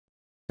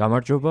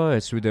გამარჯობა,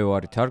 ეს ვიდეო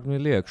არის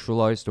თარგმნილი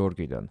 6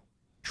 ორგიდან.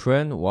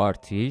 ჩვენ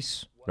ვართ ის,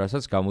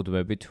 რასაც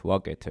გამუდმებით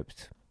ვაკეთებთ.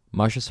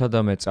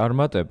 მაშასადამე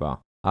წარმატება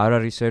არ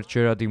არის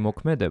ერთჯერადი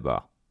მოქმედება,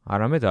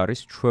 არამედ არის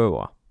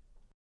ჩვევა.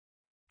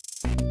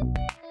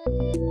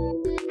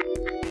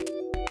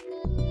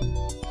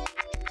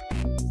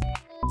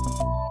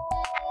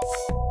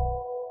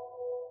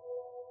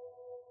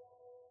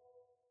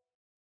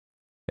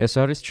 ეს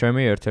არის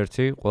ჩემი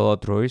ერთ-ერთი ყველა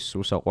დროის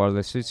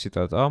უსაყვარლესი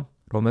ციტატა,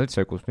 რომელიც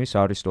ეკუთვნის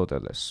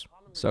არისტოტელეს.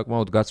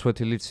 საკმაოდ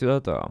გაცვეთილი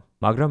ციტატაა,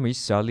 მაგრამ ის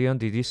ძალიან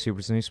დიდი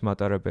სიბრძნის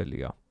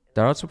მატარებელია.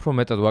 და რაც უფრო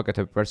მეტად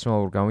ვაკეთებ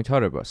პერსონალურ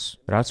განვითარებას,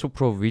 რაც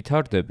უფრო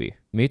ვითარდები,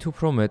 მით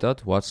უფრო მეტად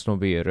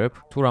ვაცნობიერებ,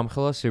 თუ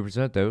რამხელა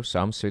სიბრძნე დევს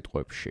ამ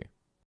სიტყვებში.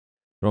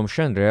 რომ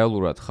შენ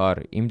რეალურად ხარ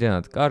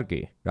იმდენად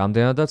კარგი,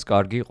 რამდენადაც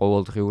კარგი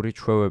ყოველდღიური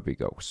ჩვევები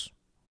გაქვს.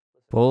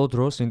 ბოლო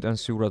დროს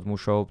ინტენსიურად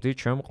მუშაობდი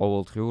ჩემ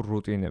ყოველდღიურ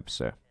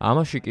რუტინებზე.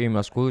 ამაში კი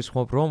იმას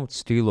გულისხმობ, რომ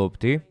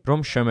ვცდილობდი, რომ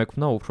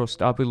შემექმნა უფრო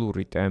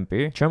სტაბილური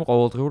ტემპი ჩემ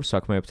ყოველდღიურ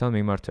საქმეებთან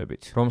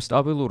მიმართებით, რომ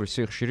სტაბილური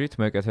სიხშირით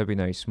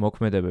მეკეთებინა ის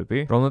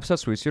მოქმედებები,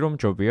 რომლებსაც ვიცი, რომ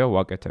ჯობია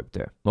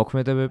ვაკეთებდე.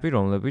 მოქმედებები,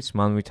 რომლებიც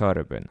მან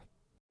ვითარებენ.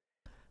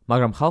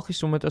 მაგრამ ხალხის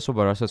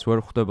უმეტესობა, რასაც ვერ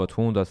ხვდება თუ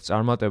უნდათ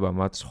წარმატება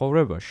მათ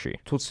ცხოვრებაში,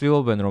 თუ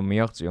ცდილობენ რომ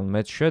მიაღწიონ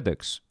მეტ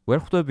შედეგს, ვერ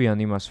ხვდებიან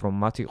იმას, რომ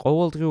მათი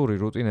ყოველდღიური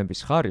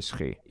რუტინების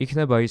ხარისხი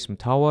იქნება ის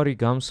მთავარი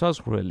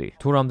გამსაზღვრელი,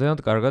 თუ რამდენად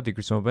კარგად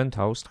იგრძნობენ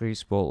თავს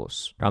დღის ბოლოს,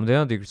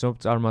 რამდენად იგრძნობ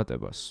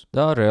წარმატებას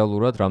და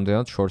რეალურად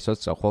რამდენად შორსაც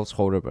წახვალ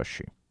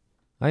ცხოვრებაში.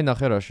 აი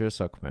ნახე რა შეა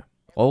საქმე.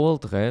 ყოველ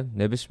დღე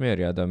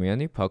ნებისმიერი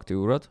ადამიანი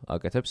ფაქტიურად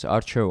აკეთებს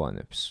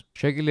არჩევანებს.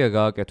 შეგიძლია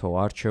გააკეთო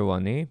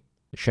არჩევანი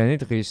შენი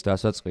დღის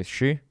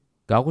დასაწყისში,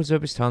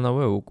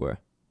 გაღვიძებისთანავე უკვე,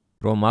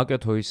 რომ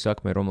აკეთო ის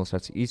საქმე,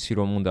 რომელსაც იცი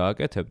რომ უნდა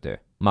აკეთებდე,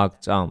 მაგ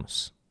წამს.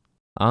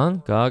 ან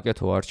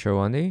გააკეთო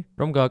არჩევანი,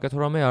 რომ გააკეთო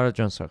რამე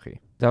არაჯანსაღი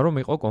და რომ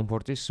იყო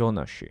კომფორტის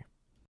ზონაში.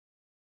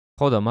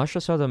 ხო და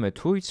მაშასადამე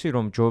თუ იცი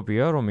რომ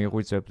ჯობია რომ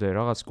იღვიძებდე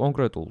რაღაც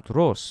კონკრეტულ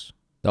დროს,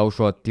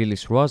 დაუშვათ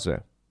დილის 8-ზე,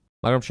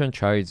 მაგრამ შენ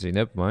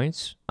ჩაიძინებ მაინც,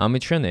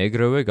 ამით შენ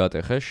ეგრევე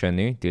გატეხე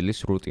შენი დილის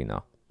რუტინა.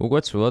 უკვე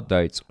ცუდად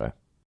დაიწყე.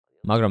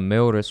 მაგრამ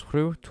მეორეს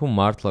მხრივ, თუ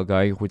მართლა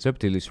გაიღვიძებ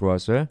დილის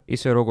 8-ზე,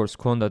 ისე როგორც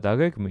ჰქონდა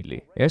დაგეგმილი,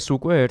 ეს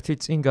უკვე ერთი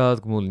წინ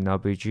გაადგმული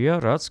ნაბიჯია,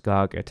 რაც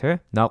გააკეთე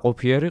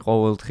ნაყოფიერი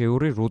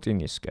ყოველდღიური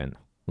რუტინისკენ.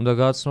 უნდა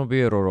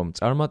გააცნობიერო, რომ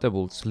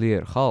წარმატებულ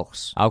ძლიერ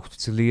ხალხს აქვთ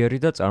ძლიერი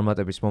და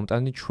წარმატების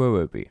მომტანი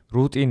ჩვევები,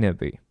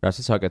 რუტინები,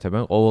 რასაც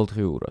აკეთებენ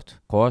ყოველდღიურად.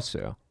 ხო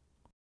ასეა?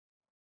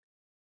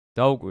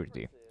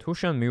 დაუკვირდი. თუ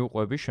შენ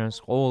მიუყვები შენს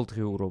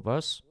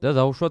ყოველდღიურობას და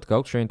დაუშვათ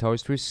გაქვს შენი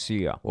თავისთვის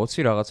სია,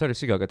 20 რაღაცა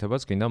რისი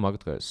გაკეთებაც გინდა მაგ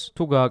დღეს.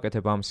 თუ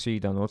გააკეთებ ამ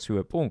სიიდან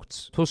 20-ვე პუნქტს,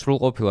 თუ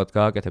სრულყოფილად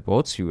გააკეთებ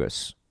 20-ვეს,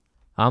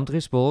 ამ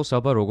დღის ბოლოს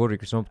აბა როგორ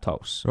იგრძნობ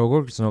თავს? როგორ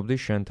გრძნობდი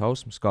შენ თავს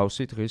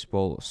მსგავსი დღის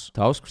ბოლოს?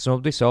 თავს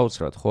გრძნობდი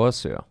საოცრად, ხო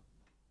ასეა?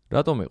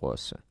 რატომ იყო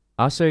ასე?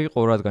 ასე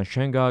იყო, რადგან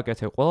შენ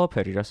გააკეთე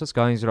ყველაფერი, რასაც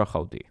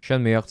გაინზრახავდი. შენ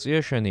მიაღწიე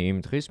შენი იმ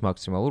დღის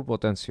მაქსიმალურ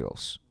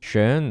პოტენციალს.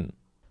 შენ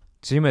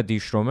ძიმე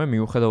დიშრომე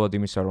მიუხედავად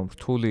იმისა, რომ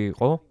რთული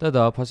იყო და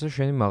დააფასე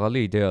შენი მაღალი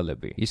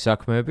იდეალები, ის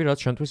საქმეები,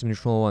 რაც შენთვის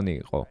მნიშვნელოვანი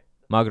იყო.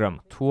 მაგრამ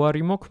თუ არ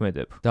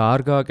იმოქმედებ და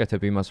არ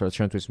გააკეთებ იმას, რაც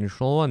შენთვის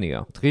მნიშვნელოვანია,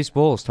 დღის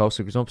ბოლოს თავს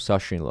იგრძნობ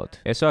საშინლად.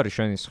 ეს არის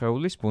შენი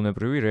სხეულის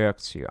ბუნებრივი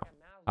რეაქცია.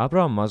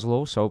 აბრაამ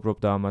მაზლოუ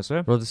საუბრობდა ამაზე,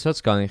 როდესაც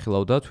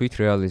განიხილავდა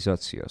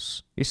თვითრეალიზაციას.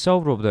 ის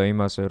საუბრობდა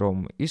იმაზე, რომ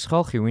ის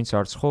ხალხი, ვინც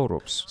არ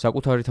ცხოვრობს,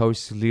 საკუთარი თავის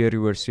ძლიერი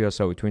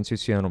ვერსიასავით, ვინც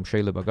იციან, რომ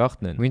შეიძლება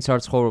გახდნენ, ვინც არ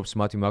ცხოვრობს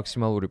მათი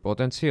მაქსიმალური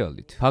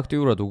პოტენციალით,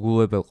 ფაქტიურად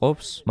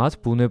უგულებელყოფს მათ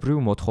ბუნებრივ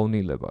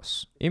მოთხოვნილებას.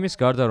 იმის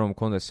გარდა, რომ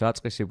მქონდეს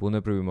საწყისი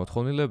ბუნებრივი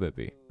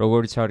მოთხოვნილებები,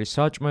 როგორიც არის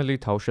საჭმელი,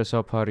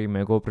 თავშესაფარი,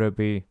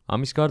 მეგობრები,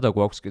 ამის გარდა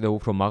გვაქვს კიდევ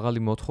უფრო მაღალი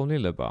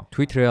მოთხოვნილება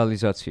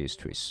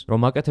თვითრეალიზაციისთვის,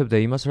 რომ აკეთებდე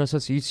იმას,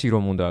 რასაც იცი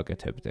რომ უნდა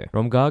აკეთებდე,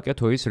 რომ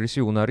გააკეთო ის,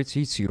 რისი უნარიც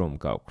იცი რომ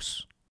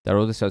გაქვს. და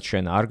როდესაც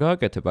შენ არ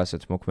გააკეთებ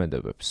ასეთ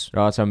მოქმედებებს,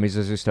 რაღაცა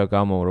მიზეზის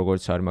გამო,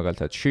 როგორც არის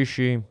მაგალითად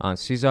შიში, ან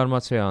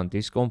სიზარმაცე, ან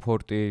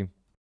დისკომფორტი,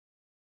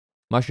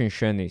 მაშინ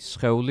შენი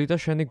სხეული და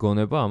შენი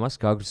გონება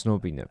ამას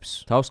გაგრძნობინებს.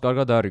 თავს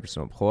კარგად არ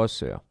იგრძნობ, ხო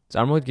ასეა?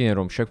 წარმოიდგინე,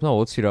 რომ შექმნა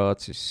 20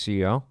 რაღაცის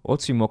სია,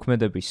 20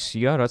 მოქმედების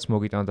სია, რაც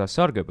მოგიტანდა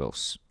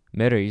სარგებელს,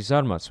 მერე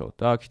იზარმაცო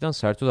და აქედან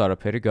საერთოდ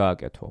არაფერი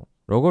გააკეთო.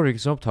 როგორ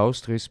იგრძნობ თავს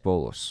დღის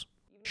ბოლოს?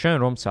 შენ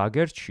რომც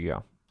აგერჩია,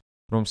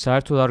 რომ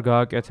საერთოდ არ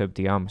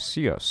გააკეთებდი ამ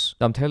სიას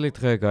და მთელი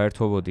დღე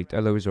გაერთვებოდი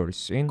ტელევიზორის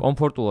წინ,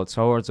 კომფორტულად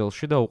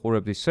სავარძელში და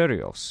უყურებდი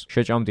სერიალს,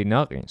 შეჭამდი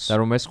ნაყინს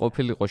და რომ ეს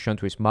ყოფილიყო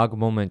შენთვის მაგ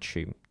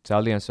მომენტში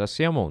ძალიან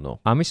სასიამოვნო,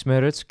 ამის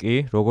მერეც კი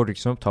როგორ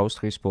იგრძნობ თავს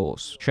დღის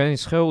ბოლოს. შენი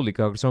სხეული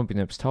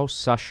გაგრძნობინებს თავს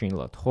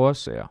საშინლად, ხო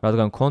ასეა?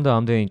 რადგან გქონდა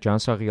ამდენი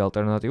ჯანსაღი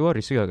ალტერნატივა,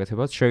 რისი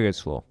გაკეთებაც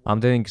შეგეძლო.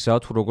 ამდენი გზა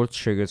თუ როგორც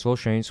შეგეძლო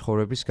შენი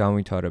ცხოვრების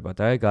განვითარება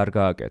და ეგ არ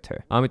გააკეთე.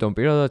 ამიტომ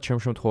პირადად ჩემ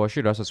შემთხვევაში,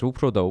 რასაც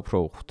უფრო და უფრო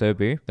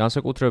ხვდები,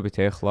 განსაკუთრებით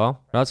ეხლა,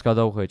 რაც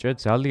გადავღეჭე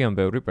ძალიან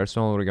ბევრი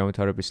პერსონალური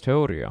განვითარების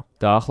თეორია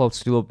და ახლა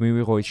ვცდილობ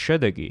მივიღო ის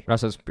შედეგი,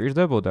 რასაც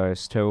პირდებოდა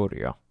ეს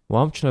თეორია.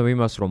 ვამჩნევ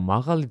იმას, რომ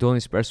მაღალი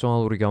დონის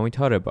პერსონალური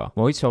განვითარება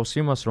მოიცავს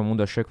იმას, რომ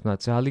უნდა შექმნა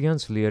ძალიან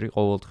ძლიერი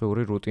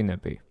ყოველდღიური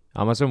რუტინები.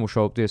 ამაზე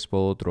მუშაობდი ეს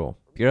ბოლო დრო.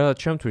 პირადად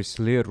ჩემთვის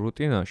ძლიერ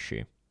რუტინაში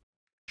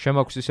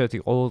შემაქვს ისეთი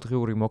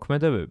ყოველდღიური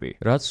მოქმედებები,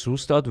 რაც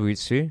ზუსტად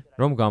ვიცი,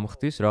 რომ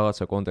გამხდის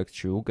რაღაცა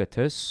კონტექსტში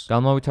უკეთეს,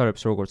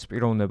 განმავითარებს როგორც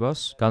პიროვნებას,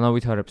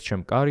 განავითარებს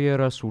ჩემ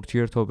კარიერას,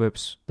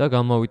 ურთიერთობებს და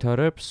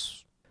განმავითარებს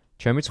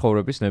ჩემი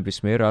ცხოვრების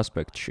ნებისმიერ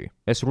ასპექტში.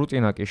 ეს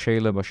რუტინა კი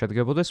შეიძლება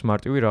შედგებოდეს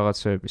მარტივი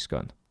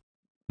რაღაცეებისგან.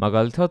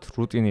 მაგალითად,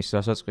 რუტინის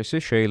დასაწყისი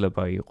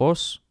შეიძლება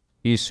იყოს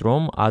ის,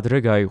 რომ ადრე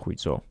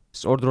გაიღვიძო.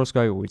 სწორ დროს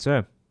გაიღვიძე?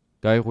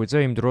 გაიღვიძე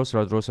იმ დროს,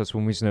 რა დროსაც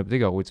უმიზნებდი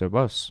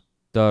გაღვიძებას?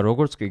 და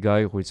როგორც კი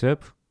გაიღვიძებ,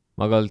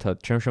 მაგალითად,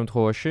 ჩემ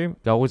შემთხვევაში,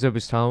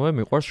 გაღვიძებისთანავე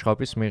მიყვარს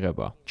შხაპის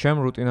მიღება. ჩემ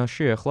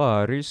რუტინაში ახლა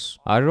არის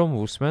რომ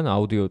ვუსმენ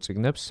აუდიო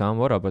წიგნებს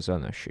სამვარ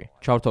აბაზანაში.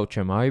 ჩავთავ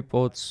ჩემ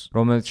iPod-ს,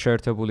 რომელიც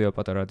შეერთებულია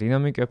პატარა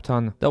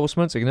დინამიკებთან და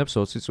ვუსმენ წიგნებს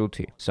 20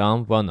 წუთი.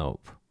 სამ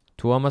ვანაობ.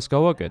 თუ ამას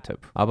გავაკეთებ,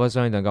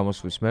 აბაზანიდან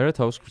გამოსვლის მერე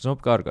თავს გრძნობ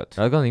კარგად,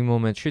 რადგან იმ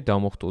მომენტში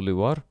დამოხტული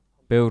ვარ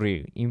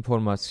ბევრი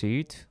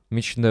ინფორმაციით,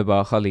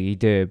 მიჩნდება ახალი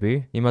იდეები,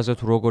 იმაზე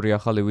თუ როგორი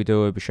ახალი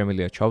ვიდეოები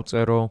შემიძლია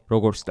ჩავწერო,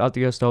 როგორ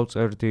სტატიას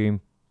დავწერდი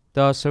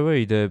და ასევე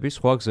იდეები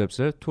სხვა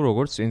გზებზე თუ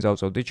როგორც წინ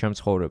წავწევდი ჩემ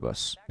ცხოვრებას.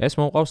 ეს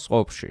მომყავს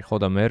წყობში, ხო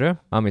და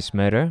ამის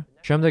მერე,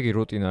 შემდეგი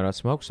რუტინა რაც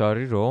მაქვს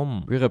არის რომ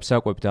ვიღებ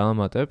საკვებ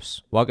დაამატებს,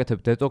 ვაკეთებ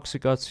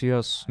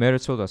დეტოქსიკაციას, მერე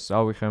ცოტა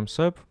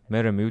წავიხემსებ,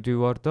 მერე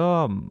მივდივარ და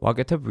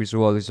ვაკეთებ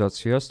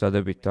ვიზუალიზაციას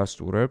დადებით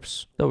დასტურებს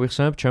და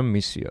ვიხსენებ ჩემ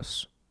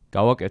მისიას.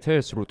 გავაკეთე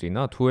ეს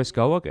რუტინა, თუ ეს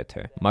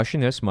გავაკეთე,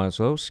 მაშინ ეს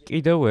მაძლევს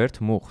კიდევ ერთ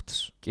მუხტს,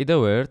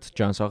 კიდევ ერთ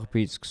ჯანსაღ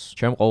ფიცქს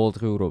ჩემ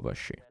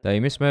ყოველდღიურობაში. და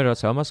იმის მერე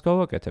რაც ამას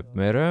გავაკეთებ,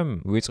 მერე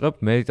ვიწყებ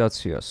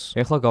მედიტაციას.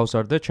 ეხლა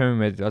გავზარდე ჩემი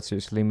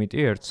მედიტაციის ლიმიტი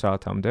 1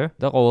 საათამდე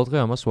და ყოველდღე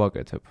ამას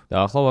ვაკეთებ. და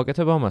ახლა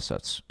ვაკეთებ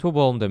ამასაც. თუ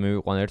ბოლომდე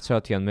მივიყვან 1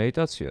 საათიან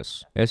მედიტაციას,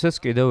 ესეც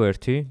კიდევ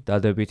ერთი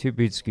დადებითი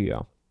ბიძგია.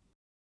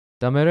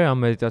 და მერე ამ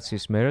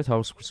მედიტაციის მერე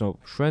თავს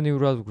ვგრძნობ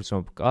შვენივრად,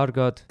 ვგრძნობ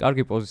კარგად,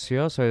 კარგი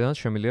პოზიცია, საიდანაც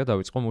შემიძლია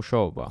დავიწყო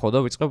მუშაობა. ხო და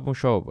ვიწყებ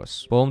მუშაობას.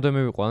 ბოლომდე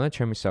მივიყვანე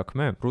ჩემი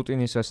საქმე,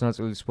 რუტინის ეს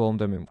ნაწილის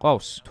ბოლომდე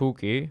მიმყავს? თუ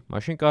კი,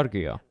 მაშინ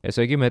კარგია.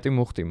 ესე იგი მეტი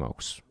მუხტი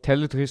მაქვს.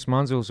 მთელი დღის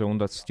მანძილზე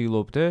უნდა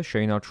ცდილობდე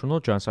შეინარჩუნო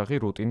ჯანსაღი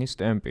რუტინის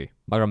ტემპი,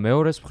 მაგრამ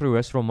მეორეს მხრივ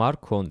ეს რომ არ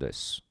გქონდეს,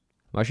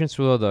 მაშინ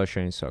ცუდადაა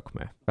შენი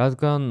საქმე,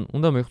 რადგან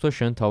უნდა მიხვდე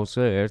შენ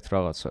თავზე ერთ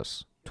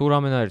რაღაცას. თუ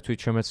რამენაირ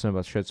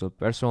თვითშემეცნებას შეძლებ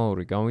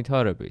პერსონალური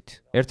განვითარებით,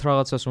 ერთ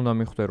რაღაცას უნდა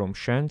მიხვდე რომ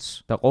შენც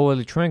და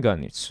ყოველი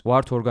ჩვენგანიც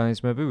ვართ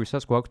ორგანიზმები,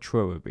 ვისაც გვაქვს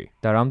ჩვევები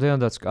და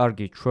რამდენადაც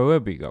კარგი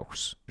ჩვევები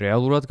გაქვს,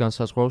 რეალურად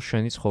განსაზღვრავს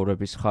შენი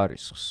ცხოვრების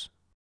ხარისხს.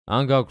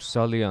 ან გაქვს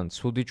ძალიან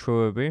ცუდი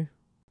ჩვევები,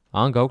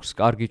 ან გაქვს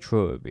კარგი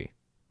ჩვევები.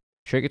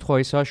 შეკითხვა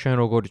ისაა, შენ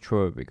როგორი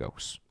ჩვევები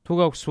გაქვს. თუ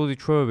გაქვს ცუდი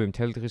ჩვევები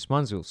მთელი დღის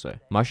მანძილზე,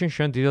 მაშინ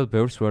შენ დიდად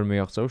ბევრს ვერ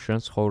მიაღწევ შენ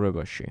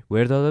ცხოვრებაში,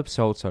 ვერ დადებ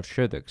საოცარ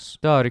შედეგს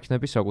და არ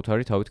იქნები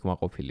საკუთარი თავით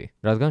კმაყოფილი,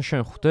 რადგან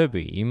შენ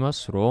ხვდები იმას,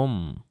 რომ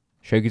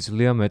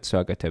შეგიძლია მეტს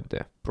აკეთებდე.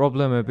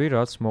 პრობლემები,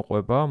 რაც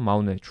მოყვება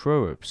მავნე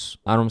ჩვევებს,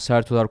 ან რომ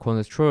საერთოდ არ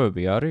გქონდეს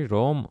ჩვევები, არის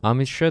რომ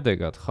ამის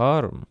შედეგად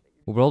ხარ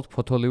უბრალოდ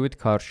ფოთოლივით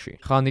ქარში.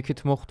 ხან იქით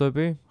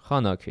მოხვდები,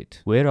 ხან აქით.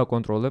 ვერ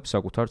აკონტროლებ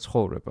საკუთარ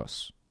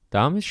ცხოვრებას.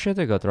 და ამის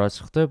შედეგად რაც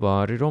ხდება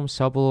არის რომ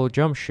საბოლოო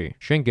ჯამში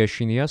შენ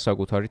გეშინია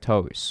საკუთარი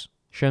თავის.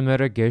 შენ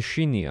მერე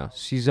გეშინია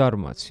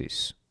სიზარმაცის.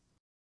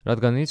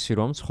 რადგან იცი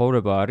რომ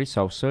ცხოვრება არის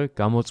სავსე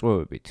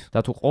გამოწვევებით და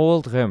თუ ყოველ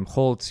დღე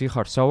მხოლოდ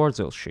ციხარ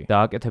სავარძელში და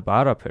აკეთებ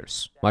არაფერს,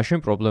 მაშინ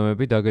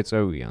პრობლემები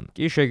დაგეწევიან.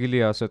 კი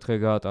შეგიძლია ასე დღე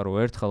გაატარო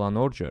ერთხელ ან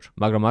ორჯერ,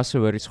 მაგრამ ასე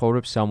ვერ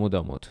იცხოვრებ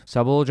სამუდამოდ.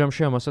 საბოლოო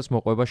ჯამში ამასაც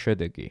მოყვება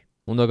შედეგი.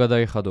 უნდა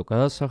გადაიხადო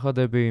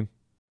გადასახადები,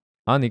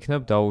 ან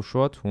იქნებ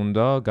დაუშვათ,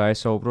 უნდა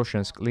გაესაუბრო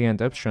შენს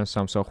კლიენტებს შენს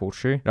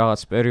სამსახურში,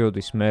 რაღაც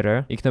პერიოდის მერე,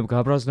 იქნებ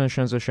გაბრაზდნენ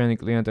შენზე შენი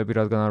კლიენტები,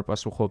 რადგან არ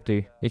პასუხობდი,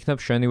 იქნებ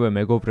შენივე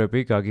მეგობრები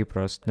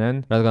გაგიბრაზდნენ,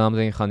 რადგან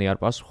ამდენი ხანი არ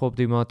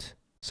პასუხობდი მათ.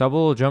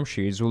 საბოლოო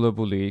ჯამში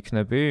იძულებული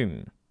იქნები,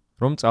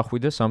 რომ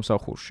წახვიდე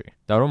სამსახურში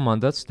და რომ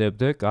მანდაც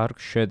დებდე კარგ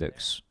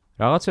შედეგს.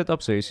 რაღაც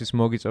ეტაპზე ის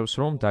მოგიწევს,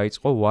 რომ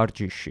დაიწყო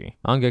ვარჯიში,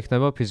 ან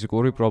გექნება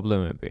ფიზიკური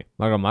პრობლემები,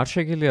 მაგრამ არ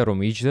შეგიძლია რომ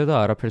იჯდე და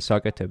არაფერს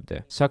აკეთებდე.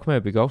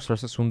 საქმეები გაქვს,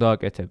 რასაც უნდა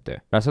აკეთებდე,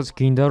 რასაც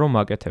გინდა რომ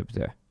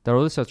აკეთებდე. და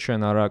როდესაც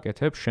შენ არ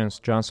აკეთებ შენს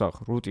ჯანსაღ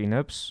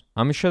რუტინებს,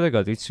 ამის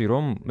შედეგად იცი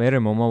რომ მერე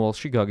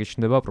მომავალში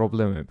გაგიჩნდება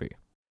პრობლემები.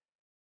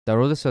 და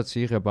როდესაც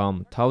იღებ ამ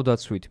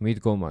თავდაცვით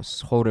მიდგომას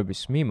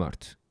ცხოვრების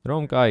მიმართ,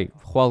 რომ კაი,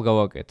 ხვალ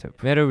გავაკეთებ.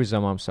 მერე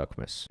ვიზამ ამ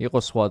საქმეს. იყო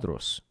სხვა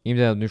დროს.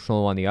 იმდენად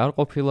მნიშვნელოვანი არ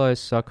ყოფილა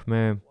ეს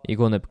საქმე,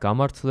 იგონებ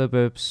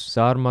გამართლებებს,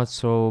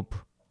 ზარმაცობ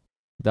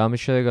და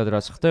ამის შედეგად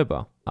რაც ხდება,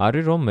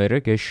 არის რომ მერე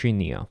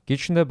გეშინია.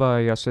 გიჩნდება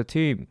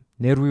ასეთი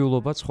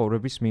ნერვიულობა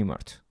ცხოვრების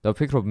მიმართ. და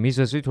ვფიქრობ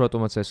მიზეზით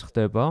რატომაც ეს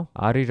ხდება,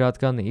 არის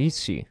რადგან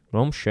იცი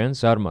რომ შენ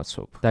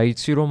ზარმაცობ და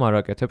იცი რომ არ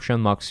აკეთებ შენ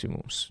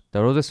მაქსიმუმს. და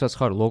როდესაც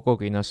ხარ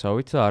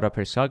ლოკოკინასავით და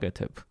არაფერს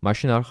აკეთებ,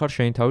 მაშინ არ ხარ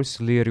შენი თავის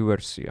ძლიერი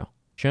ვერსია.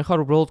 შენ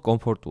ხარ უბრალოდ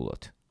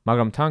კომფორტულად,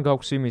 მაგრამ თან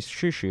გაქვს იმის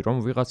შიში, რომ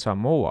ვიღაცა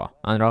მოვა,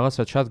 ან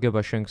რაღაცა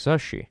ჩადგება შენ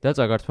გზაში და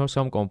წაგართმევს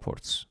ამ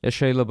კომფორტს. ეს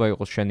შეიძლება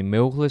იყოს შენი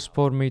მეუღლის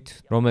ფორმით,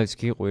 რომელიც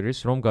გიყვირის,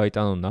 რომ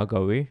გაიტანო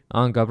ნაგავი,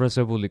 ან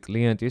გაბრაზებული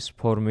კლიენტის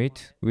ფორმით,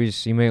 ვის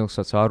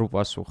იმეილსაც არ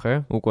უპასუხე,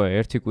 უკვე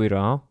 1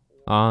 კვირაა,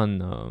 ან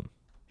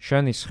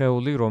შენი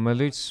სხეული,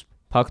 რომელიც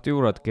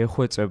ფაქტიურად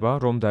გეხვეწება,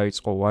 რომ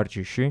დაიწყო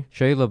ვარჯიში,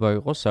 შეიძლება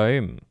იყოს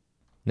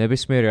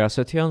ნებისმიერი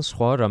ასეთი ან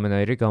სხვა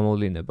რამენაირი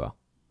გამოვლინება.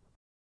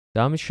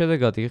 და ამის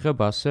შედეგად იღებ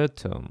ასეთ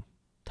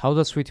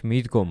თავდაცვით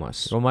მიდგომას,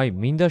 რომ აი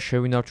მინდა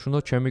შევინარჩუნო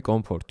ჩემი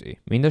კომფორტი.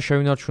 მინდა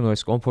შევინარჩუნო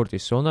ეს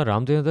კომფორტის ზონა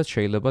რამდენადაც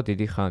შეიძლება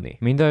დიდი ხანი.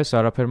 მინდა ეს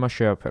არაფერმა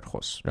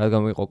შეაფერხოს,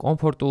 რადგან ვიყო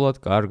კომფორტულად,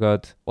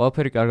 კარგად,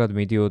 ყველაფერი კარგად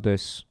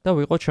მიდიოდეს და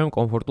ვიყო ჩემ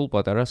კომფორტულ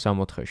პატარა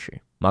სამოთხეში.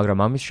 მაგრამ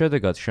ამის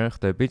შედეგად შენ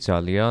ხდები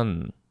ძალიან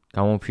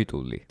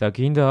გამომფიტული და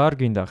გინდა არ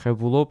გინდა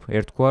ხებულობ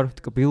ერთგვარ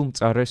ტკბილ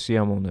მწარე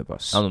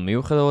სიამოვნებას. ანუ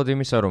მიუხედავად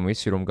იმისა, რომ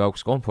იცი რომ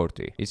გაქვს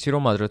კომფორტი, იცი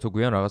რომ ადრე თუ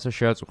გვიან რაღაცა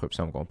შეაწუხებს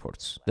ამ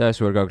კომფორტს და ეს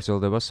ვერ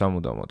გაგრძელდება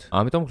სამუდამოდ.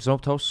 ამიტომ გრძნობ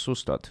თავს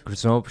სუსტად,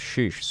 გრძნობ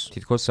შიშს,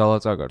 თითქოს ძალა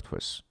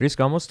წაგართვეს. რის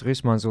გამოც დღის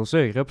მანძილზე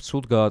იღებ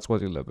ცუდ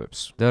გააწყვეტილებებს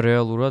და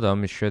რეალურად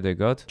ამის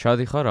შედეგად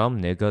ჩადიხარ ამ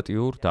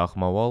ნეგატიურ,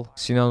 დაღმავალ,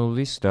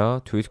 სინანულის და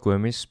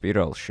თვითგვემის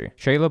სპირალში.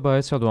 შეიძლება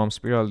ეცადო ამ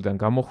სპირალიდან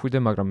გამოხვიდე,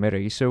 მაგრამ მერე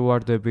ისევ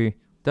ვარდები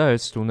და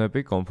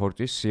ეცდუნები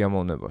კომფორტის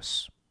სიამოვნებას.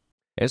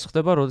 ეს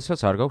ხდება, როდესაც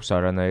არ გაქვს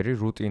არანაირი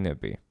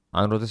რუტინები,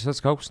 ან როდესაც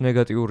გაქვს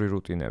ნეგატიური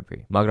რუტინები,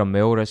 მაგრამ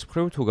მეორეს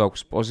მხრივ თუ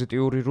გაქვს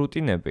პოზიტიური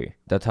რუტინები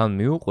და თან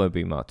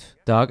მიუყვები მათ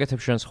და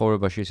აკეთებ შენ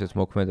ცხოვრებაში ისეთ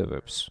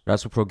მოქმედებებს,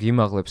 რაც უფრო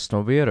გიმაღლებს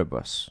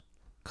ცნობიერებას,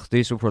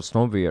 ხდის უფრო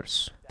ცნობიერს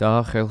და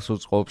ხელს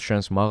უწყობს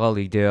შენს მაღალ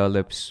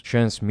იდეალებს,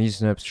 შენს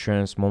მიზნებს,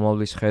 შენს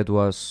მომავლის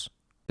ხედვას,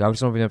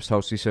 გაგრძნობინებს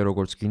თავს ისე,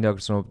 როგორც გინდა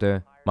გრძნობდე,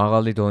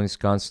 მაღალი დონის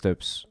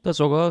განცდებს და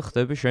ზოგადად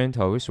ხდები შენი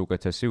თავის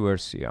უკეთესი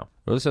ვერსია.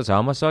 როდესაც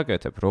ამას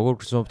აკეთებ, როგორ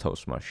გრძნობ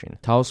თავს მაშინ?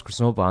 თავს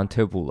გრძნობ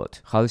ანთებულად,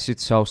 ხალისით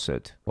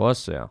სავსედ,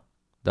 ვასეა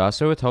და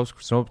ასევე თავს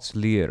გრძნობ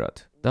ძლიერად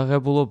და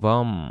ღებულობ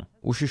ამ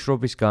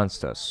უშიშრობის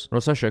განცდას,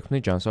 როცა შექმნი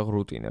ჯანსაღ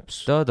რუტინებს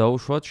და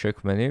დაუშვათ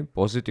შექმენი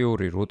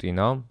პოზიტიური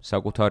რუტინა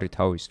საკუთარი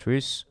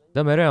თავისთვის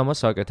და მერე ამას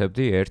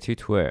აკეთებდი ერთი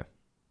თვე.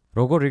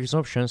 როგორ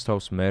იგრძნობ შენს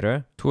თავს მერე,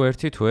 თუ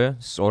ერთი თვე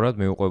სწორად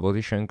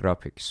მიუყვებოდი შენ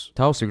გრაფიკს.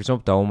 თავს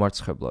იგრძნობ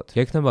დაუმარცხებლად.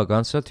 გექნება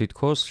განცდა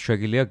თითქოს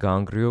შეგიძლია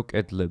გაანგრიო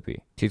კედლები,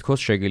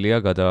 თითქოს შეგიძლია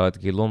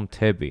გადაადგილო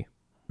მთები.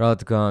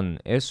 რადგან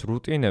ეს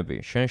რუტინები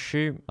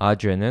შენში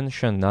აჯენენ,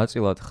 შენ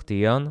ნაწილად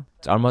ხდიან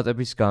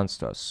წარმატების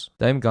განცდას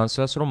და იმ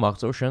განცდას, რომ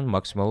აღწევ შენ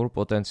მაქსიმალურ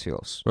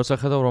პოტენციალს. როცა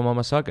ხედავ, რომ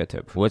ამას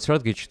აკეთებ,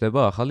 უეცრად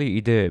გიჩნდება ახალი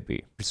იდეები.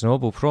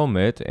 გრძნობ უფრო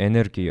მეტ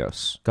ენერგიას,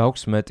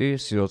 გაქვს მეტი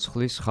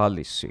სიცოცხლის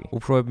ხალისი.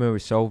 უფრო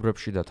ებმევი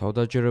საუბრებში და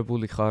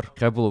თავდაჯერებული ხარ,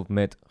 ღებულობ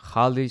მეტ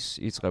ხალისს,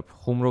 იწყებ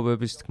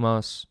ხუმრობების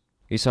თქმას,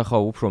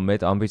 ისახავ უფრო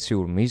მეტ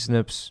ამბიციურ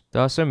მიზნებს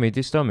და ასე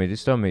მიდის და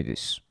მიდის და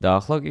მიდის. და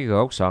ახლა კი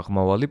გაქვს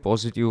აღმავალი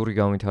პოზიტიური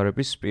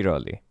განვითარების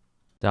სპირალი.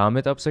 და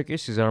ამ ეტაპზე კი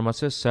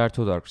სიზარმაცეს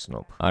საერთოდ არ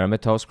გრძნობ.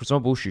 არამედ თავს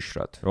გრძნობ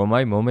უშიშრად, რომ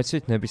აი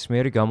მომეცით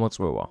ნებისმიერი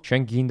გამოწვევა.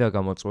 შენ გინდა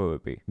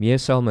გამოწვევები,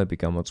 მიესალმები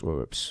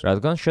გამოწვევებს,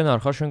 რადგან შენ არ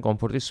ხარ შენ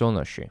კომფორტის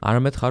ზონაში,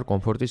 არამედ ხარ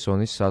კომფორტის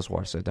ზონის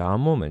საზღვარზე და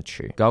ამ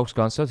მომენტში გაქვს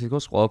განცდა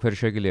თითქოს ყველაფერი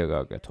შეგიძლია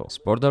გააკეთო.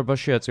 სპორტ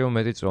დარბაზში აწიო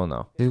მეტი წონა,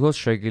 თითქოს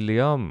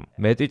შეგიძლია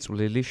მეტი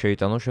წვლილი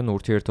შეიტანო შენ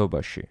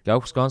ურთიერთობაში.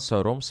 გაქვს განცდა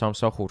რომ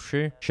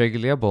სამსახურში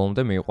შეგიძლია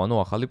ბოლომდე მიიყვანო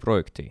ახალი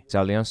პროექტი,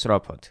 ძალიან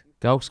სწრაფად.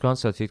 გაქვს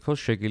განცდა თითქოს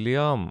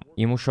შეგიძლია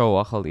იმუშაო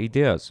ახალ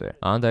იდეაზე,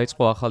 ან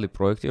დაიწყო ახალი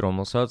პროექტი,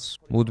 რომელსაც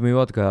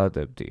მუდმივად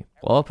გაადებდი.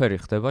 ყველაფერი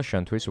ხდება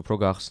შენთვის უფრო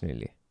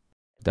გახსნილი.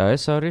 და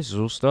ეს არის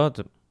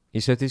ზუსტად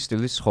ისეთი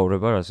სტილის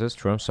ცხოვრება, რაზეც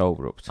ჩვენ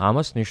ვსაუბრობთ.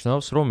 ამას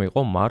ნიშნავს, რომ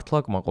იყო მართლა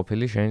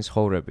კმაყოფილი შენი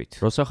ცხოვრებით,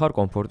 როცა ხარ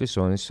კომფორტის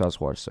ზონის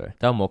საზღვარზე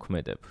და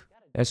მოქმედებ.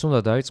 ეს უნდა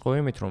დაიწყო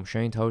იმით, რომ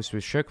შენი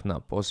თავისთვის შექმნა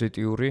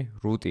პოზიტიური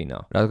რუტინა,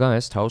 რადგან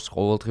ეს თავს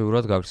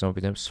ყოველდღიურად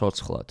გაგრძნობინებს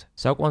ცოცხლად.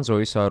 საკვანძო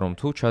ისაა, რომ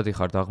თუ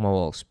ჩადიხარ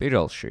დაღმავალ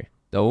სპირალში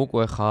და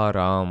უკვე ხარ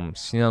ამ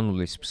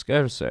სინანულის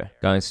ფსკერზე,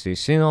 განიცდი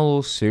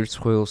სინანულს,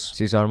 სირცხვილს,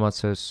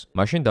 სიზარმაცეს,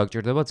 მაშინ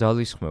დაგჭირდება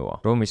ძალის ხმევა,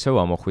 რომ ისევ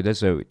ამოხვიდე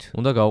ზევით.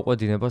 უნდა გავყვე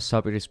დინება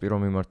საპირისპირო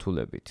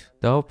მიმართულებით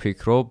და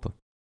ვფიქრობ,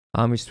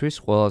 ამისთვის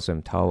ყველაზე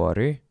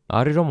მთავარი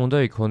არის რომ უნდა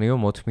იქონიო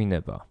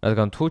მოთმინება,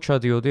 რადგან თუ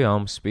ჩადიოდი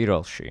ამ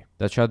სპირალში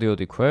და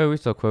ჩადიოდი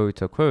ქვევით და ქვევით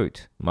და ქვევით,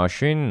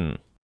 მაშინ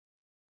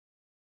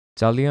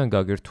ძალიან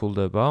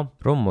გაგირთულდება,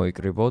 რომ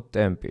მოიკრიბო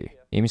ტემპი.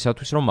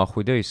 იმისათვის რომ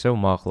ახვიდე ისევ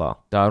მაღლა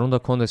და არ უნდა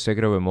გქონდეს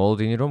ეგრევე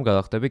მოლოდინი რომ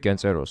გადახდები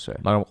კენწეროზე,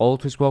 მაგრამ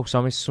ყოველთვის გვაქვს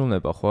ამის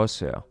სუნება, ხო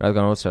ასეა?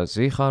 რადგან როცა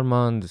ზიხარ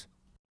მანდ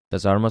და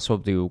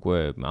ზარმაცობდი უკვე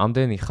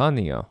ამდენი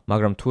ხანია,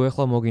 მაგრამ თუ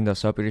ეხლა მოგინდა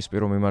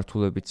საპირისპირო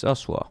მიმართულებით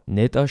წასვლა,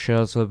 ნეტა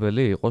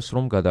შესაძლებელი იყოს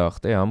რომ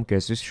გადაახტე ამ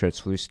გეზის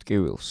შეცვლის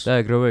ტკივილს და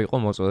ეგრევე იყო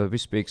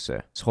მოწოდების პიკზე.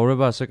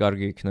 ცხოვრება ასე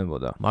კარგი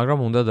იქნებოდა, მაგრამ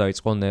უნდა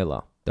დაიწყო ნელა.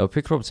 და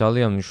ვფიქრობ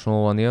ძალიან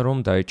მნიშვნელოვანია რომ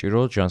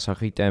დაიჭირო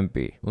ჯანსაღი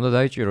ტემპი. უნდა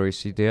დაიჭირო ის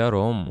იდეა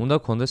რომ უნდა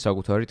გქონდეს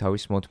საკუთარი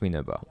თავის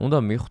მოთმინება. უნდა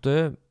მიხვდე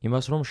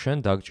იმას რომ შენ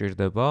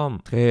დაგჭირდება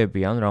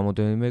დღეები ან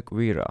რამოდენიმე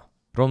კვირა,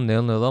 რომ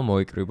ნელ-ნელა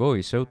მოიკრიბო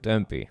ისევ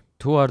ტემპი.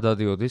 თუ არ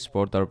დადიოდი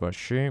სპორტ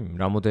დარბაზში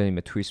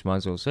რამოდენიმე თვის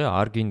მანძილზე,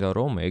 არ გინდა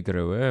რომ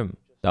ეგრევე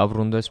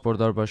დაბრუნდე სპორტ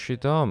დარბაზში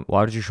და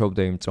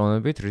ვარჯიშობდე იმ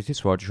წონებით, რითიც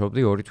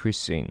ვარჯიშობდი 2 თვის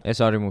წინ. ეს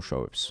არ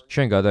იმუშავებს.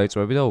 შენ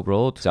გადაიწვევი და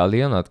უბრალოდ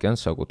ძალიან ადგენს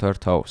საკუთარ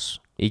თავს.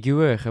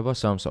 იგივე ეხება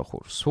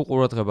სამსახურს. თუ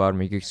ყურადღება არ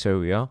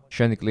მიგიქცევია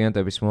შენი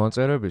კლიენტების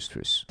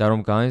მონაწერებისთვის და რომ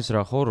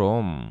განიზრახო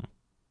რომ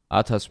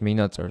 1000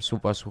 მინაწერს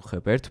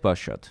უპასუხებ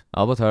ერთბაშად,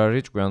 ალბათ არ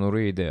არის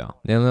ჭკვიანური იდეა.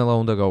 ნელ-ნელა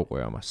უნდა გავყვე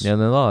ამას.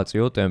 ნელ-ნელა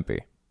აწიო ტემპი.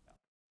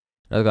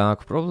 რადგან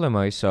აქ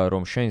პრობლემა ისაა,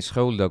 რომ შენი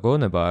სხეული და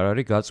გონება არ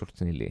არის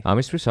გაწვრთნილი.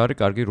 ამისთვის არის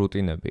კარგი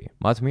რუტინები.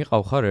 მათ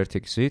მიყავხარ ერთი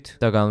გზით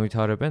და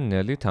განვითარებენ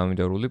ნელი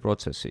თანმიმდევრული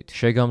პროცესით.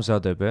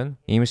 შეგამზადებენ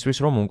იმისთვის,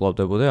 რომ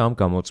უმკლავდებოდე ამ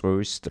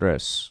გამოწვევის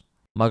სტრესს.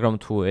 მაგრამ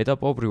თუ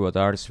ეტაპობრივად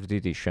არის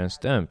ვდიდი შენს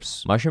ტემპს,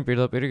 მაშინ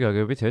პირდაპირ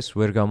გაგებით ეს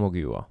ვერ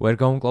გამოგივა. ვერ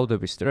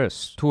გაუმკლავდები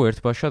სტრესს, თუ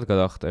ერთბაშად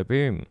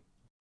გადახტები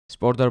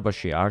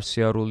სპორტდარბაზში არ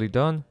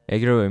სიარულიდან,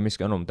 ეგრევე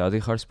იმისკენ რომ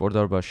დადიხარ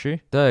სპორტდარბაზში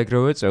და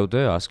ეგრევე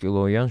წევდე 100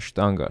 კილოიან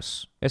შტანგას.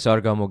 ეს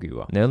არ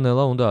გამოგივა.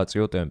 ნელ-ნელა უნდა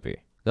აწიო ტემპი.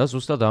 და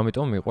ზუსტად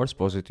ამიტომ მიყვარს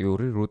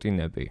პოზიტიური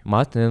რუტინები.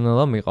 მათ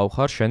ნელ-ნელა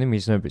მიყავხარ შენი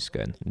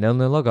მიზნებისკენ.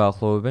 ნელ-ნელა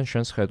გაახლოვებენ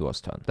შენს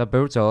ხედვასთან და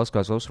ბევრ ძალას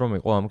გაძლევს რომ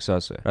იყო ამ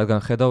გზაზე. რადგან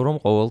ხედავ რომ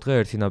ყოველდღე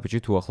ერთი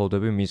ნაბიჯით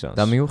უახლოვდები მიზანს.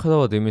 და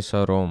მიუხედავად იმისა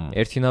რომ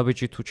ერთი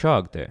ნაბიჯი თუ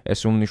ჩააგდე, ეს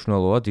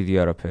უმნიშვნელოა, დიდი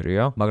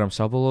არაფერია, მაგრამ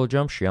საბოლოო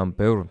ჯამში ამ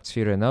ბევრ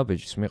მცირე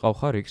ნაბიჯს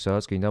მიყავხარ იქ,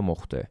 სადაც გინდა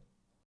მოხვდე.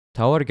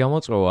 თავარი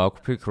გამოწვევა აქ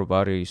ვფიქრობ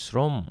არის ის,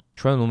 რომ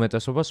ჩვენ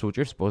უმეტესობას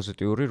უჭირს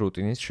პოზიტიური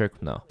რუტინის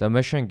შექმნა და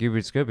მე შენ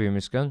გიბიძგებ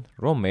იმისკენ,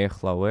 რომ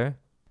ეხლავე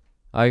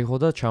აიღო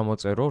და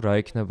ჩამოწერო რა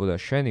იქნებოდა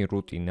შენი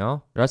რუტინა,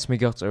 რაც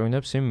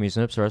მიგაღწევინებს იმ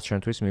მიზნებს, რაც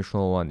შენთვის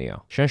მნიშვნელოვანია.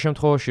 შენ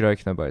შემთხვევაში რა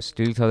იქნება ეს?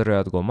 დილით ადრე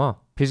ადგომა?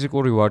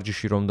 ფიზიკური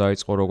ვარჯიში რომ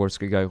დაიწყო, როგორც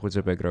კი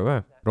გაიღვიძებ ეგრევე?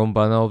 რომ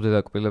ბანაობდე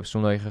და კბილებს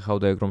უნდა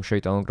იხეხავდე ეგ რომ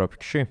შეიტანო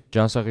გრაფიკში?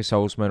 ჯანსაღი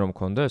საუზმე რომ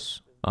მქონდეს?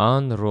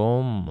 ან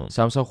რომ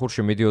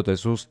სამსახურში მიდიოდე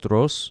ზუსტ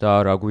დროს და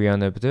არ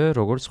აგვიანებდე,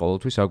 როგორც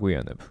ყოველთვის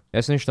აგვიანებ.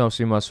 ეს ნიშნავს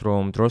იმას,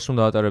 რომ დროს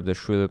უნდა ატარებდე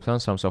შვილებთან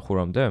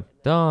სამსახურამდე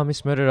და ამის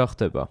მერე რა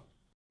ხდება?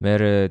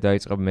 მერე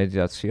დაიწყებ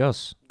მედიტაციას,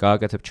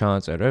 გააკეთებ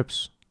ჩანაწერებს.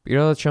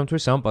 პირადად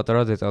ჩემთვის ამ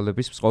პატარა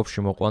დეტალების წყობაში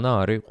მოყვანა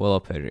არის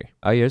ყველაფერი.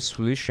 აი ეს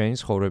ცვლის შენი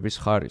ცხოვრების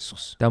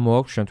ხარისხს და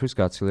მოაქვს შენთვის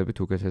გაცილებით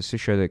უკეთესი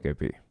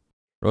შედეგები.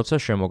 როცა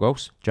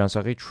შემოგაქვს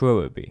ჯანსაღი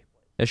ჩვევები.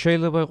 ეს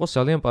შეიძლება იყოს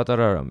ძალიან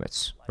პატარა რამეც,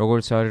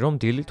 როგორც არის რომ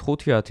დილით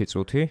 5-10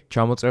 წუთი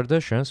ჩამოწერდე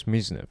შენს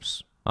მიზნებს.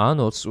 ან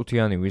 20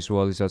 წუთიანი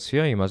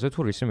ვიზუალიზაცია იმაზე თუ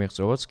რისი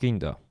მიღწევაც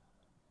გინდა.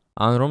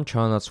 ან რომ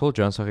ჩაანაცვლო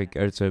ჯანსაღი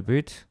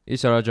კერძებით,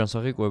 ის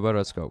არაჯანსაღი კვება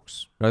რაც გაქვს,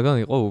 რადგან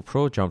იყო უფრო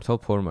ჯანმრთელ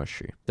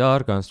ფორმაში და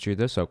არ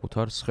განსჭირდე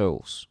საკუთარ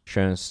სხეულს,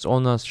 შენს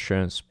წონას,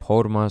 შენს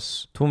ფორმას,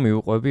 თუ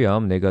მიუყვები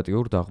ამ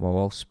ნეგატიურ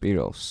დაღმავალ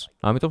სპირალს.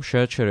 ამიტომ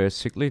შეაჩერე ეს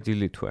ციკლი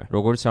დილითვე,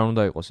 როგორც არ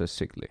უნდა იყოს ეს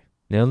ციკლი.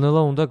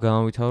 ნელ-ნელა უნდა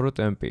გაამვითარო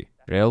ტემპი.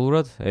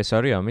 რეალურად ეს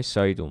არის ამის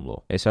საიდუმლო.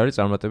 ეს არის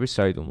წარმატების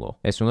საიდუმლო.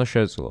 ეს უნდა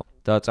შეძლო.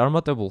 და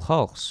წარმატებულ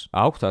ხალხს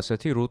აქვთ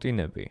ასეთი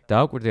რუტინები.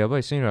 დააკვირდი აბა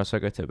ისინი რას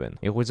აკეთებენ.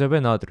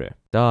 იღვიძებენ ადრე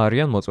და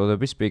არიან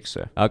მოწოდების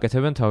პიკზე.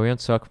 აკეთებენ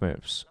თავიანთ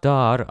საქმეებს და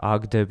არ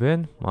აგდებენ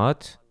მათ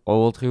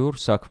ყოველდღიურ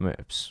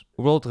საქმეებს.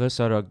 უბრალოდ დღეს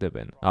არ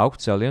აგდებენ. აქვთ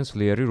ძალიან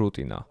ძლიერი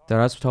რუტინა. და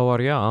რაც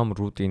მთავარია, ამ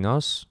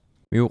რუტინას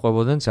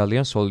მიუყვებოდნენ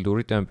ძალიან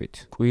სოლიდური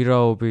ტემპით,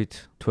 კვირაობით,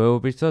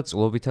 თვეობით და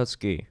წლობითაც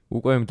კი.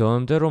 უკვე იმ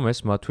დონემდე, რომ ეს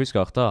მათთვის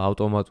გახდა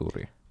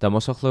ავტომატური. და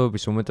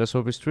მოსახლეობის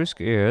უმეტესობისთვის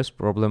კი ეს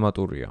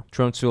პრობლემატურია.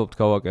 ჩვენ ვცდილობთ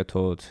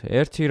გავაკეთოთ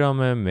ერთი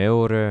რამე,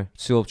 მეორე,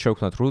 ვცდილობთ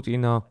შევქმნათ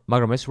რუტინა,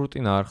 მაგრამ ეს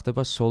რუტინა არ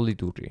ხდება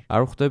სოლიდური.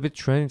 არ ვხვდებით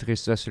ჩვენი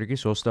დღის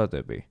წესრიგის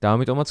ოსტატები და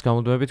ამიტომაც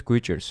გამუდმებით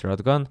გვიჭირს,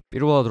 რადგან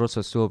პირველად როცა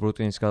ვცდილობ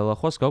რუტინის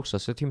გადალახვას, გაქვს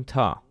ასეთი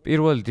მთა.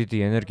 პირველი დიდი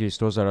ენერგიის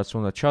დოზა რაც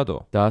უნდა ჩადო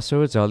და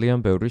ასევე ძალიან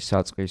ბევრი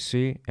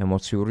საწყისი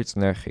ემოციური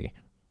წნეხი.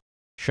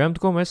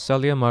 შემდგომ ეს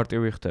ძალიან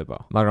მარტივი ხდება,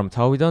 მაგრამ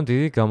თავიდან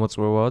დიდი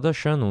გამოწვევაა და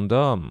შენ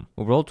უნდა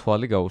უბრალოდ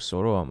თვალი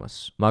გაუსწორო ამას.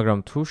 მაგრამ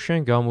თუ შენ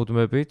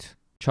გამუდმებით,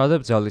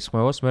 ჩადებ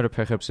ძალისხმევას, მერე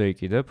ფეხებზე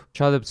იკიდებ,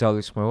 ჩადებ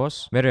ძალისხმევას,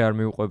 მერე არ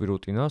მიუყვები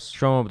რუტინას,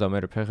 შრომობ და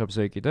მერე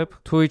ფეხებზე იკიდებ,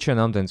 თუ იჩენ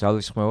ამდენ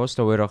ძალისხმევას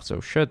და ვერ აღწევ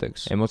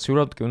შედეგს,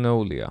 ემოციურად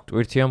მტკივნეულია,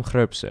 ტვირთია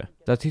მხრებზე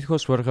და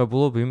თითქოს ვერ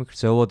ღებულობ იმ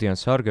გრძელვადიან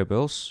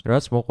სარგებელს,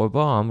 რაც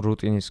მოყვება ამ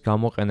რუტინის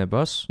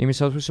გამოყენებას,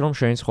 იმისათვის რომ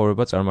შენი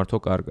ცხოვრება წარმართო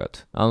კარგად.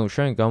 ანუ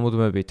შენ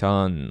გამუდმებით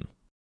ან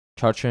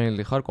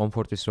ჩარჩენილი ხარ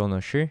კომფორტის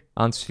ზონაში,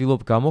 ან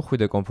ცდილობ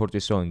გამოხვიდე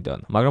კომფორტის ზონიდან,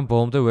 მაგრამ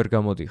ბოლომდე ვერ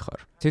გამოდიხარ.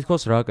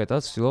 თითქოს რაკეტა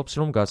ცდილობს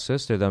რომ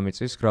გაცდეს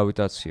დედამიწის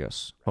გრავიტაციას.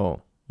 ხო,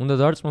 უნდა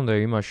დარწმუნდე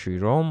იმაში,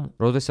 რომ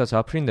როდესაც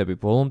აფრინდები,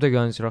 ბოლომდე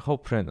განიზრახავ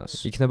ფრენას.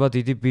 იქნება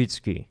დიდი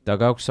ბიძგი და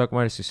გაქვს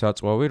საკმარისი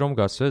საწვავი, რომ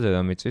გაცდე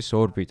დედამიწის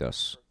ორბიტას.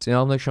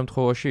 წინააღმდეგ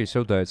შემთხვევაში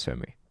ისევ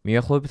დაეცემი.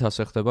 მიახლოებით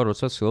ასე ხდება,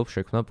 როცა ცდილობ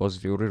შექმნა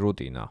პოზიტიური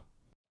რუტინა.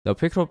 და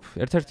ვფიქრობ,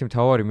 ერთ-ერთი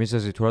მთავარი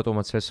მიზეზი თუ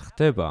რატომაც ეს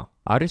ხდება,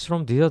 არის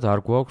რომ დიდად არ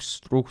გვაქვს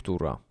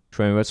სტრუქტურა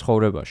ჩვენივე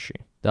ცხოვრებაში.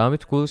 და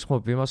ამით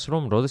გულისხმობ იმას,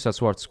 რომ როდესაც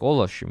ვართ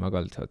სკოლაში,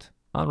 მაგალითად,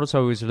 ან როცა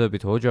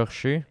ვიზრდებით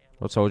ოჯახში,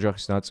 როცა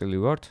ოჯახის ნაწილი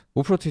ვართ,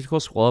 უფრო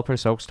თითქოს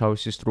ყველაფერს აქვს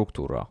თავისი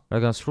სტრუქტურა,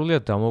 რადგან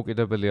სრულიად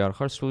დამოუკიდებელი არ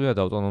ხარ, სრულიად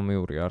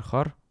ავტონომიური არ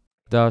ხარ.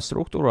 და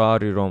სტრუქტურა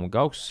არის, რომ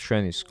გაქვს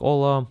შენი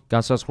სკოლა,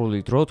 განსაზღვრული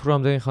დრო თუ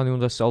რამდენი ხანი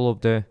უნდა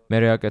სწავლობდე,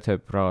 მერე აკეთებ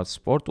რაღაც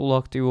სპორტულ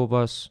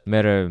აქტივობას,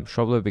 მერე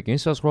მშობლები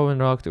გინსაზღვრავენ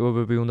რა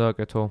აქტივობები უნდა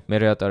აკეთო,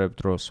 მერე ატარებ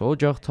დროს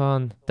ოჯახთან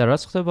და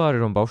რაც ხდება არის,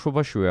 რომ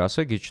ბავშვობაშივე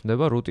ასე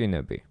გიჩნდება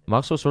რუტინები.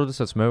 მახსოვს,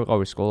 როდესაც მე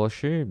ვიყავი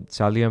სკოლაში,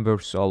 ძალიან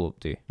ბევრს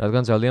სწავლობდი,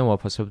 რადგან ძალიან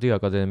ვაფასებდი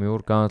აკადემიურ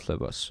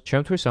განათლებას.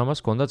 ჩემთვის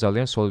ამას ჰქონდა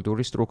ძალიან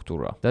სოლიდური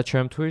სტრუქტურა და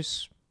ჩემთვის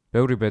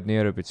ბევრი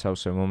ბედნიერებით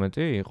სავსე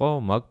მომენტი იყო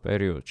მაგ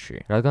პერიოდში,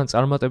 რადგან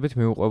წარმატებით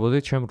მივუყვებოდი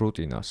ჩემ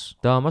რუტინას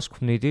და ამას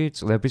ქმნიდი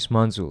წლების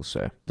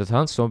მანძილზე და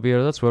თან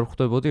ცნობიერადაც ვერ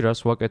ხვდებოდი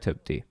რას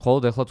ვაკეთებდი.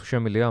 მხოლოდ ეხლა თუ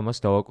შემიძლია ამას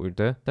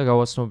დავაკვირდე და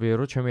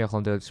გავაცნობიერო ჩემი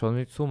ახლანდელი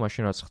ცოდნით თუ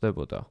მაშინ რაც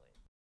ხდებოდა.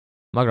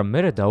 მაგრამ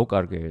მერე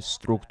დაუკარგე ეს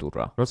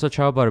სტრუქტურა. როცა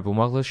ჩააბარებ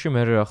უმაღლესში,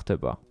 მერე რა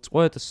ხდება?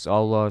 წყვეტ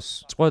სწავლას,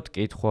 წყვეტ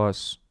კითხვას.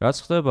 რაც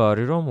ხდება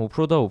არის რომ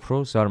უფრო და უფრო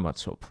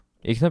ზარმაცობ.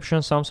 იქნებ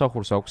შენ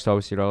სამსახურს აქვს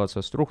თავისი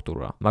რაღაცა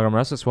სტრუქტურა, მაგრამ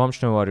რასაც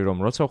ვამჩნევ არის რომ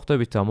როცა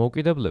ხვდებით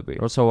დამოუკიდებლები,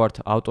 როცა ვართ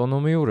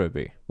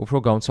ავტონომიურები, უფრო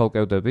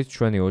გამცალკევდებით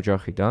ჩვენი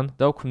ოჯახიდან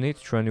და ვქმნით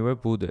ჩვენივე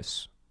ბუდეს.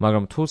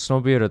 მაგრამ თუ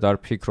ცნობიერად არ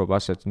ფიქრობ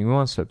ასეთ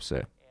ნიუანსებზე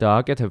და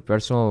აკეთებ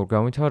პერსონალურ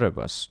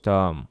განვითარებას და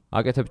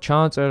აკეთებ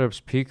ჩანაწერებს,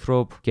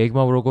 ფიქრობ,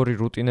 გეგმავ როგორი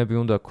რუტინები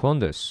უნდა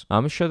გქონდეს,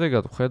 ამის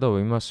შედეგად ვხედავ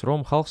იმას, რომ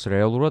ხალხს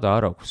რეალურად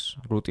არ აქვს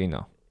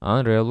რუტინა, ან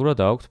რეალურად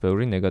აქვთ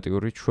ბევრი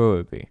ნეგატიური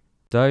ჩვევები.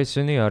 და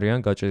ისინი არიან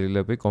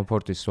გაჭედილები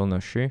კომფორტის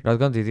ზონაში,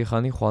 რადგან დიდი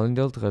ხანი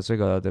ხვალინდელ დღეზე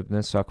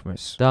გადადებდნენ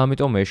საქმეს. და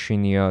ამიტომ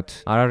ეშინიათ,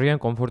 არ არიან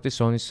კომფორტის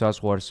ზონის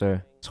საზღვარზე.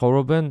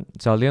 ცხოვრობენ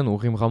ძალიან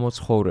უღიმღამო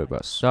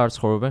ცხოვრებას და არ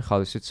ცხოვრობენ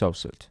ხალისით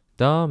სავსედ.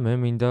 და მე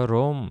მინდა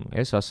რომ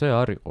ეს ასე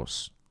არ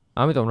იყოს.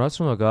 ამიტომ რაც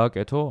უნდა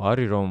გააკეთო,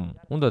 არის რომ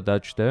უნდა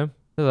დაჭდე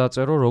და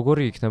დაწერო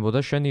როგორი იქნებოდა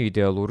შენი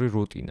იდეალური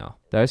რუტინა.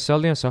 და ეს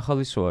ძალიან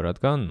სახალისოა,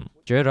 რადგან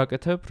ჯერ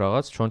აკეთებ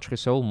რაღაც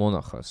ჩონჩხისეულ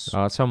მონახას,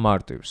 რაღაცა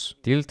მარტივს.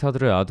 დილით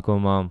ადრე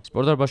ადგომა,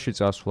 სპორტდარბაზში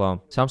წასვლა,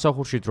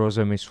 სამსახურში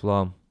დროზე მისვლა,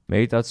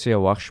 მედიტაცია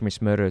ვახშმის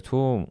მერე თუ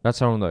რაც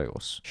არ უნდა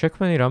იყოს.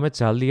 შექმენი რამე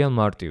ძალიან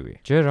მარტივი.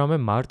 ჯერ რამე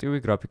მარტივი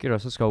გრაფიკი,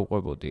 რასაც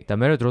გავუყვებოდი. და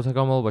მერე დროთა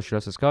განმავლობაში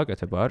რასაც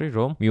გააკეთებ არის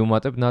რომ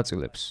მიუმატებ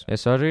ნაწილებს.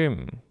 ეს არის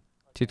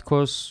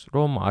თითქოს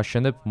რომ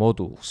აშენებ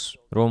მოდულს,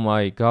 რომ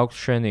გაქვს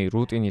შენი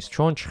რუტინის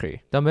ჩონჩხი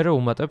და მერე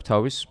უმატებ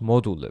თავის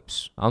მოდულებს.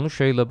 ანუ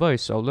შეიძლება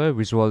ისწავლე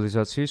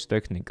ვიზუალიზაციის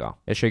ტექნიკა.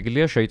 ეს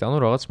შეგიძლია შეიტანო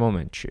რაღაც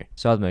მომენტში,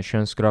 სადმე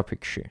შენს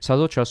გრაფიკში.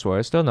 სადო ჩასვა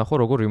ეს და ნახო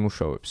როგორ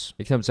იმუშავებს.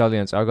 იქნებ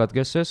ძალიან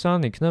წაგადგეს ეს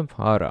ან იქნებ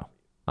არა.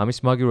 ამის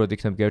მაგივრად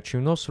იქნებ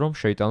გერჩივნოს რომ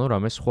შეიტანო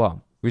რამე სხვა.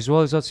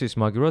 ვიზუალიზაციის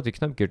მაგივრად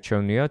იქნებ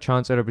გირჩევნია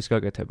ჩანაწერების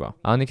გაკეთება.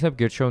 ან იქნებ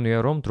გირჩევნია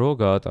რომ დრო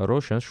გაატარო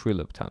შენს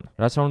შვილებთან.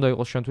 რაც არ უნდა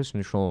იყოს შენთვის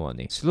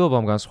მნიშვნელოვანი.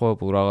 ცდილობამ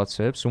განსხვავებულ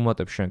რაღაცებს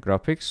უმატებ შენ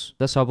გრაფიკს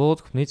და საბოლოოდ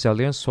ქმნი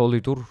ძალიან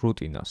სოლიდურ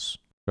რუტინას,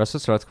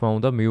 რასაც რა თქმა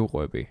უნდა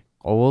მიუყვები.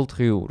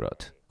 ყოველდღიურად,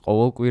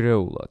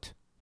 ყოველკვირეულად.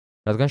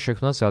 რადგან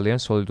შექმნა ძალიან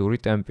სოლიდური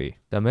ტემპი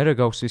და მერე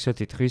გაქვს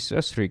ისეთი დღის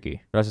წესრიგი,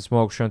 რასაც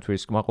მოაქვს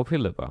შენთვის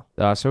კმაყოფილება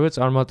და ასევე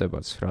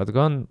წარმატებაც,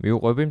 რადგან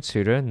მიუყვები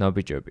მცირე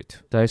ნაბიჯებით.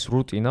 და ეს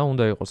რუტინა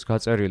უნდა იყოს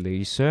გაწერილი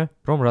ისე,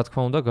 რომ რა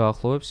თქმა უნდა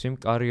გაახლოვებს იმ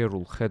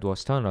კარიერულ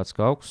ხედვასთან, რაც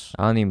გაქვს,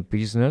 ან იმ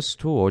ბიზნეს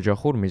თუ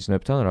ოჯახურ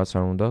მიზნებთან, რაც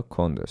არ უნდა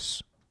გქონდეს.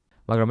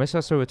 მაგრამ ეს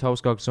ასევე თავს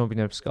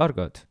გაგრძნობინებს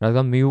კარგად,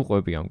 რადგან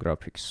მიუყვები ამ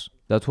გრაფიკს.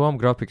 და თუ ამ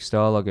გრაფიკს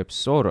დაალაგებს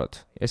სწორად,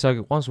 ეს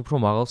აგიყვანს უფრო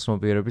მაღალ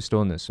ცნობიერების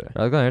დონეზე.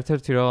 რადგან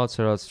ერთ-ერთი რაღაცა,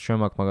 რაც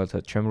შემაქვს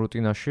მაგალითად ჩემ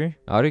რუტინაში,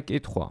 არის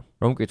კითხვა,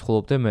 რომ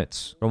კითხულობდე მეც,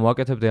 რომ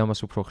ვაკეთებდე ამას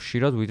უფრო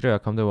ხშირად, ვიდრე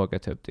აქამდე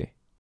ვაკეთებდი.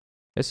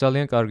 ეს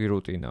ძალიან კარგი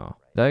რუტინაა.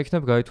 და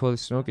იქნებ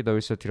გაითვალისწინო კიდევ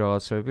ისეთი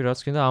რაღაცები, რაც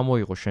კიდე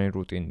ამოიღო შენი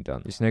რუტინიდან.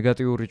 ის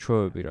ნეგატიური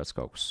ჩვევები, რაც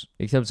გაქვს.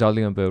 იქნებ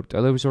ძალიან ბევრ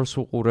ტელევიზორს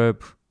უყურებ,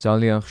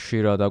 ძალიან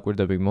ხშირად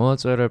აკვირდები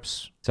მონაწერებს,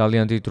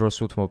 ძალიან დიდ დროს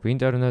უთმობ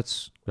ინტერნეტს,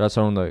 რაც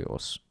არ უნდა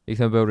იყოს.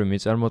 იქნებ ბევრი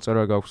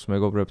მიწარმოწერა გაქვს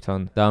მეგობრებთან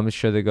და ამის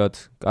შედეგად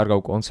კარგავ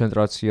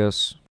კონცენტრაციას.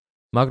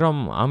 მაგრამ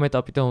ამ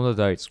ეტაპიდან უნდა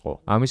დაიწყო.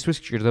 ამისთვის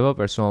გჭირდება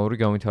პერსონალური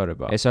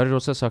განვითარება. ეს არის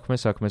როცა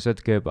საქმეზე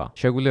დგება.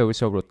 შეგვიძლია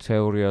ვისაუბროთ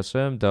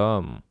თეორიაზე და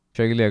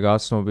შეგიძლია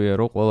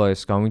გააცნობიერო ყველა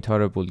ეს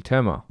განვითარებული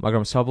თემა,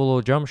 მაგრამ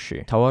საბოლოო ჯამში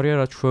თავარია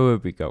რა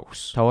ჩვევები გაქვს.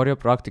 თავარია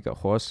პრაქტიკა,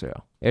 ხო ასეა.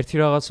 ერთი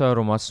რაღაცაა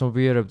რომ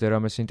აცნობიერებდე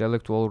რამეს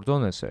ინტელექტუალურ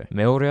დონეზე,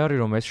 მეორე არის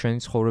რომ ეს შენი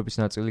ცხოვრების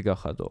ნაწილი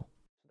გახადო.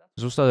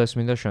 ზუსტად ეს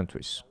მინდა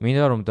შენთვის.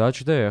 მინდა რომ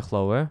დაჭდე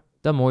ეხლავე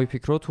და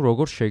მოიფიქრო თუ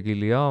როგორ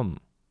შეგიძლია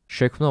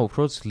შექმნა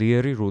უფრო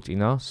ძლიერი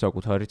რუტინა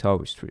საკუთარი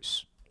თავისთვის.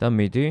 და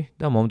მიდი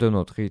და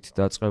მომდევნო დღით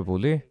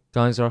დაწყებული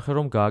განიზრახე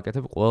რომ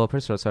გააკეთებ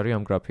ყველაფერს რაც არის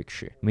ამ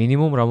გრაფიკში.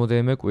 მინიმუმ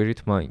რამოდენიმე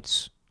კვირით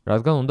მაინც.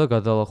 რადგან უნდა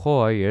გადალახო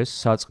ეს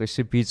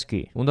საწყისი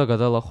ბიძგი, უნდა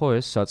გადალახო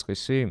ეს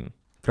საწყისი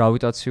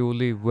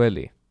გრავიტაციული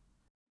ველი.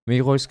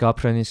 მიიღო ის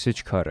გაფრენის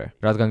სიჩქარე,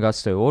 რადგან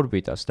გაცდე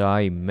ორბიტას და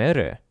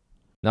მერე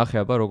ნახე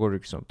აბა როგორ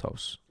იქცნობ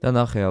თავს. და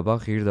ნახე აბა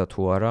ღირდა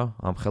თუ არა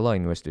ამხელა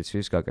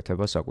ინვესტიციის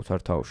გაკეთება საკუთარ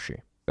თავში.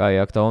 კაი,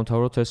 აქ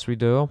დავამთავროთ ეს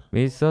ვიდეო.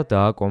 მით და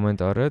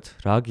დააკომენტარეთ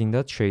რა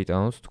გინდათ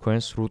შეიტანოთ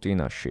თქვენს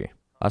რუტინაში.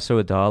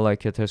 ასევე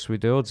დაალაიქეთ ეს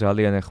ვიდეო,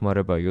 ძალიან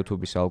ეხმარება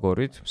YouTube-ის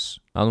ალგორითმს,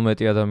 ანუ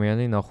მეტი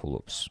ადამიანი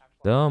ნახულობს.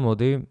 და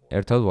მოდი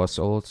ერთად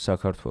ვასწავლოთ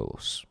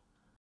საქართველოს.